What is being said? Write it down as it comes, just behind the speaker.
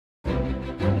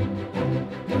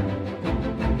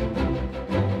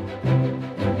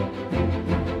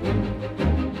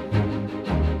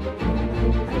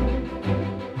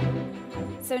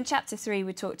in Chapter 3,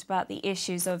 we talked about the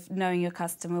issues of knowing your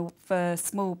customer for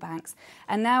small banks.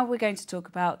 And now we're going to talk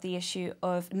about the issue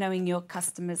of knowing your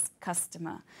customer's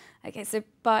customer. Okay, so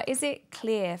Bart, is it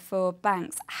clear for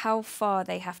banks how far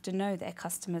they have to know their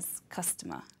customer's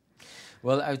customer?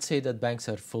 Well, I would say that banks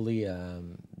are fully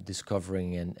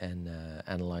discovering and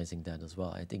analyzing that as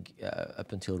well. I think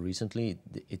up until recently,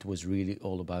 it was really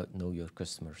all about know your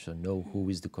customer. So know who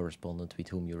is the correspondent with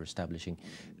whom you're establishing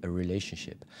a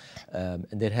relationship. And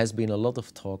there has been a lot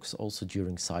of talks also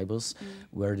during Cybers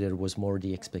where there was more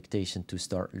the expectation to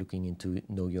start looking into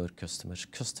know your customer's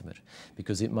customer.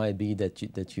 Because it might be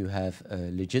that you have a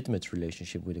legitimate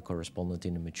relationship with a correspondent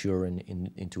in a mature and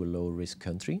into a low risk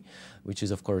country, which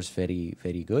is of course very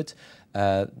good.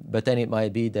 But then it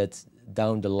might be that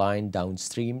down the line,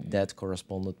 downstream, that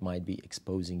correspondent might be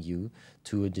exposing you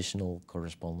to additional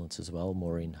correspondents as well,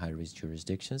 more in high-risk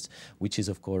jurisdictions, which is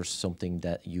of course something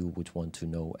that you would want to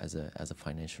know as a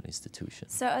financial institution.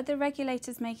 So are the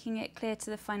regulators making it clear to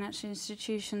the financial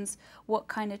institutions what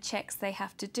kind of checks they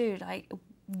have to do? Like,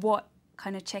 what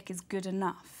kind of check is good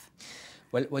enough?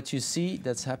 Well, what you see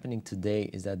that's happening today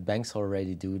is that banks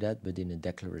already do that, but in a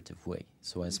declarative way.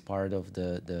 So as part of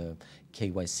the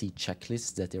KYC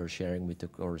checklist that they're sharing with the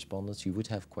correspondents, you would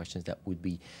have questions that would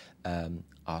be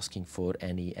asking for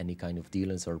any kind of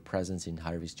dealings or presence in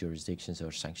high-risk jurisdictions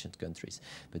or sanctioned countries.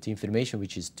 But the information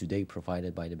which is today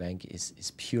provided by the bank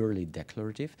is purely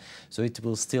declarative. So it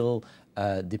will still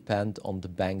depend on the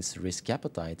bank's risk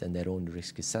appetite and their own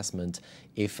risk assessment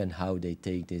if and how they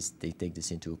take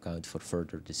this into account for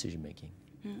further decision making.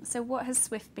 So what has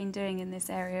SWIFT been doing in this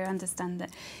area? I understand that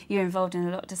you're involved in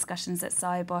a lot of discussions at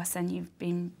Cybos and you've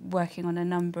been working on a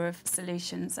number of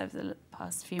solutions over the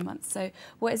past few months. So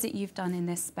what is it you've done in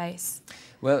this space?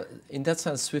 Well, in that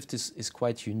sense, SWIFT is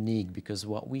quite unique because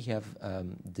what we have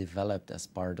developed as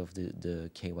part of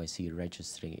the KYC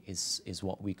registry is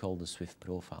what we call the SWIFT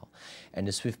profile. And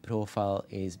the SWIFT profile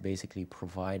is basically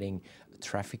providing a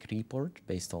traffic report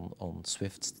based on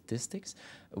SWIFT statistics,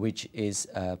 which is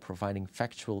providing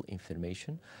factual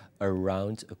information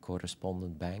around a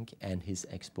correspondent bank and his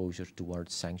exposure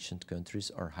towards sanctioned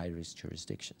countries or high-risk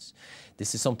jurisdictions.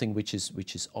 This is something which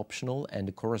is optional, and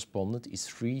the correspondent is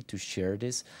free to share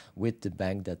this with the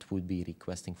bank that would be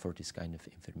requesting for this kind of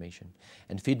information.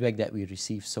 And feedback that we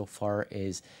received so far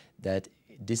is that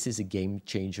this is a game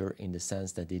changer in the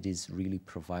sense that it is really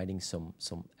providing some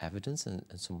evidence and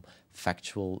some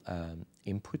factual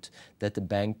input that the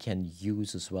bank can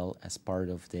use as well as part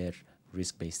of their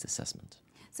risk-based assessment.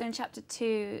 So in Chapter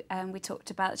 2, we talked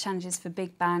about the challenges for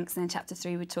big banks, and in Chapter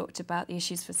 3, we talked about the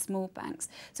issues for small banks.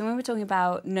 So when we're talking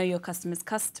about know your customer's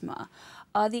customer,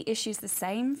 are the issues the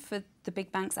same for the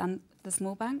big banks and the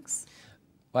small banks?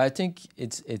 Well, I think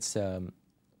it's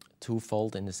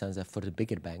twofold in the sense that for the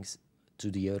bigger banks, to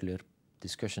the earlier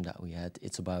discussion that we had,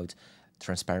 it's about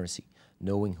transparency,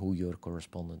 knowing who your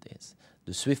correspondent is.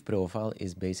 The SWIFT profile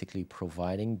is basically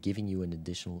giving you an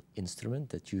additional instrument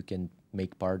that you can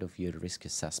make part of your risk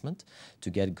assessment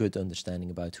to get a good understanding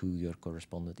about who your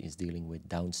correspondent is dealing with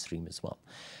downstream as well.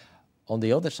 On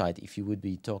the other side, if you would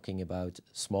be talking about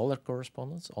smaller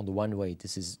correspondents, on the one way,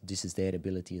 this is their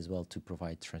ability as well to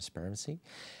provide transparency,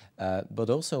 but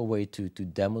also a way to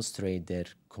demonstrate their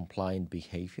compliant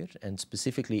behavior. And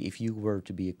specifically, if you were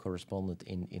to be a correspondent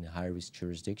in a high-risk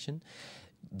jurisdiction,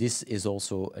 this is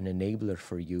also an enabler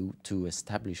for you to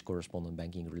establish correspondent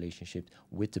banking relationship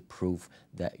with the proof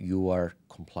that you are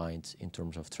compliant in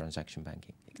terms of transaction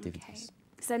banking activities.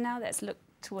 Okay. So now let's look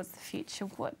towards the future.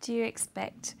 What do you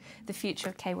expect the future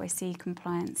of KYC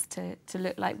compliance to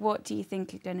look like? What do you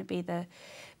think are going to be the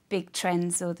big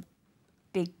trends or the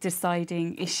big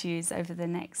deciding issues over the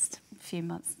next few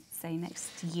months, say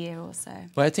next year or so?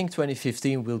 Well, I think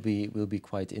 2015 will be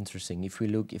quite interesting.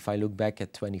 If I look back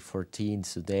at 2014,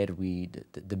 so there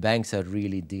the banks are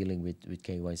really dealing with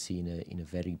KYC in a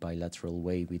very bilateral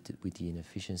way with the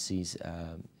inefficiencies,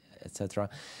 etc.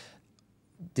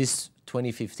 This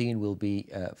 2015 will be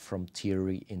from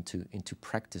theory into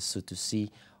practice. So to see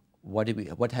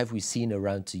what have we seen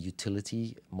around the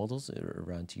utility models,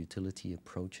 around the utility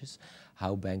approaches,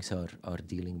 how banks are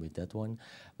dealing with that one.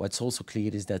 What's also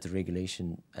clear is that the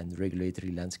regulation and the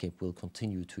regulatory landscape will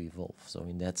continue to evolve. So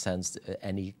in that sense,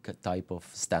 any type of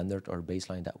standard or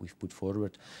baseline that we've put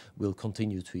forward will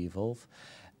continue to evolve.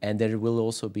 And there will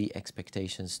also be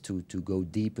expectations to go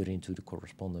deeper into the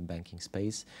correspondent banking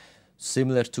space,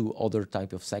 similar to other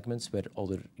type of segments where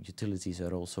other utilities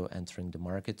are also entering the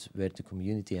market, where the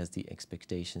community has the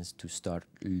expectations to start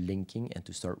linking and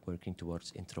to start working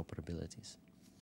towards interoperabilities.